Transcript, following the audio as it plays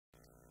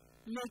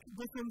Lake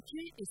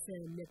Bosomtwe is a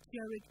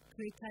meteoric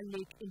crater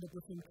lake in the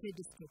Bosomtwe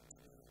district.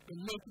 The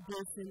lake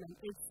basin and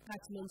its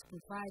catchments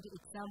provide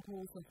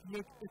examples of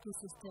lake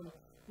ecosystem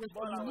with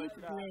a unique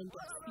blend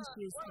of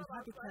species and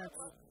habitats,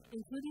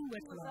 including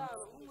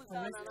wetlands,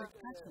 forested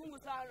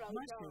catchments,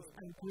 marshes,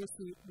 and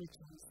grassy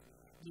regions.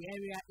 The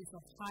area is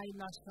of high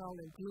national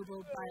and global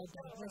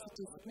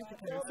biodiversity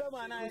significance.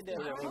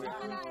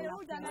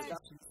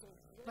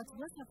 But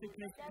West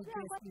Africa's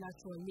biggest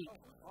natural lake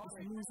is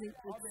losing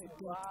its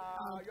depth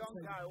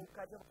and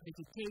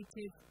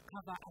vegetative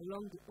cover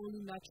along the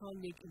only natural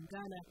lake in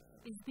Ghana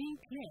is being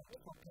cleared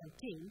for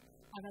plantain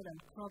other than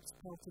crops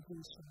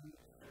cultivation.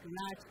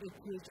 Large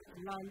acreage of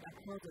land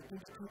across the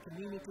 22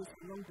 communities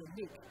along the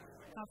lake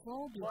have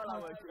all been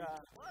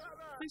cultivated.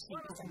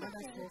 Fishing is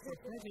another source of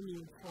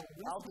revenue for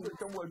Michael,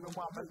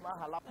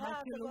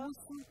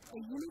 a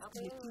unit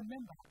committee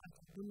member at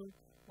Buno,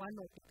 one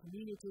of the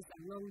communities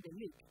along the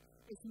lake,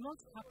 is not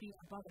happy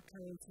about the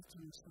current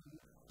situation.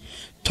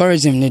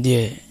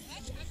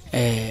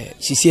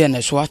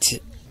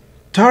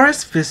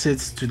 Tourist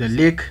visits to the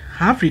lake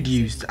have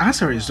reduced.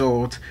 As a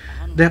result,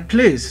 the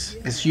place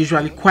is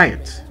usually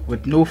quiet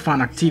with no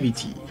fun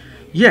activity.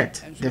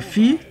 Yet, the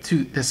fee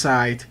to the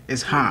site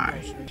is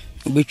high.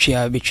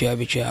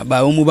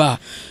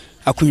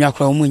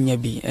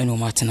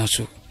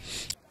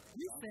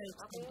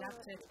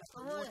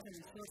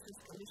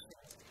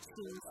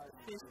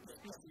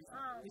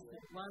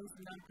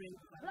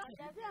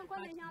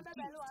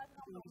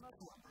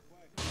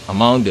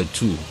 Among the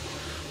two,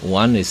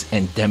 one is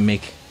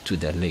endemic to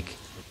the lake.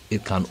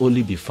 It can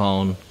only be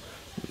found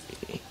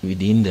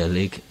within the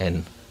lake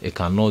and it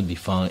cannot be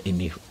found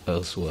any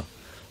elsewhere.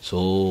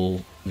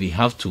 So we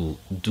have to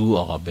do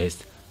our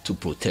best to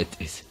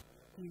protect it.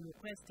 We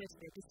requested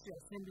the District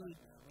Assembly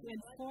to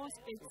enforce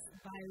its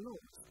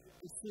bylaws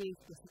to save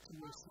the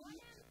situation.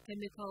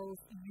 Chemicals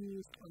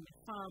used on the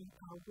farm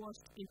are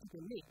washed into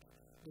the lake,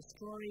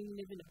 destroying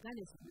living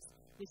organisms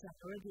which are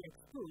already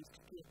exposed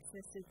to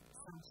excessive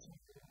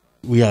sunshine.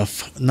 We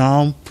have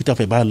now put up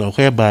a bylaw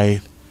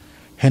whereby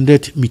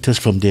 100 meters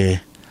from the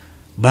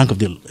bank of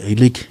the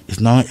lake is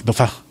now a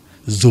buffer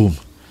zone.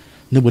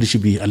 Nobody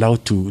should be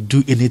allowed to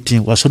do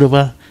anything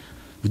whatsoever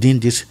within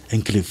this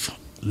enclave.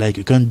 Like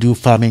you can't do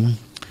farming,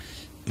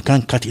 you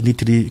can't cut any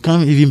tree, you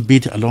can't even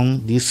bathe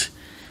along this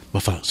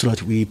buffer so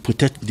that we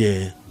protect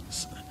the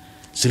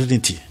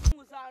serenity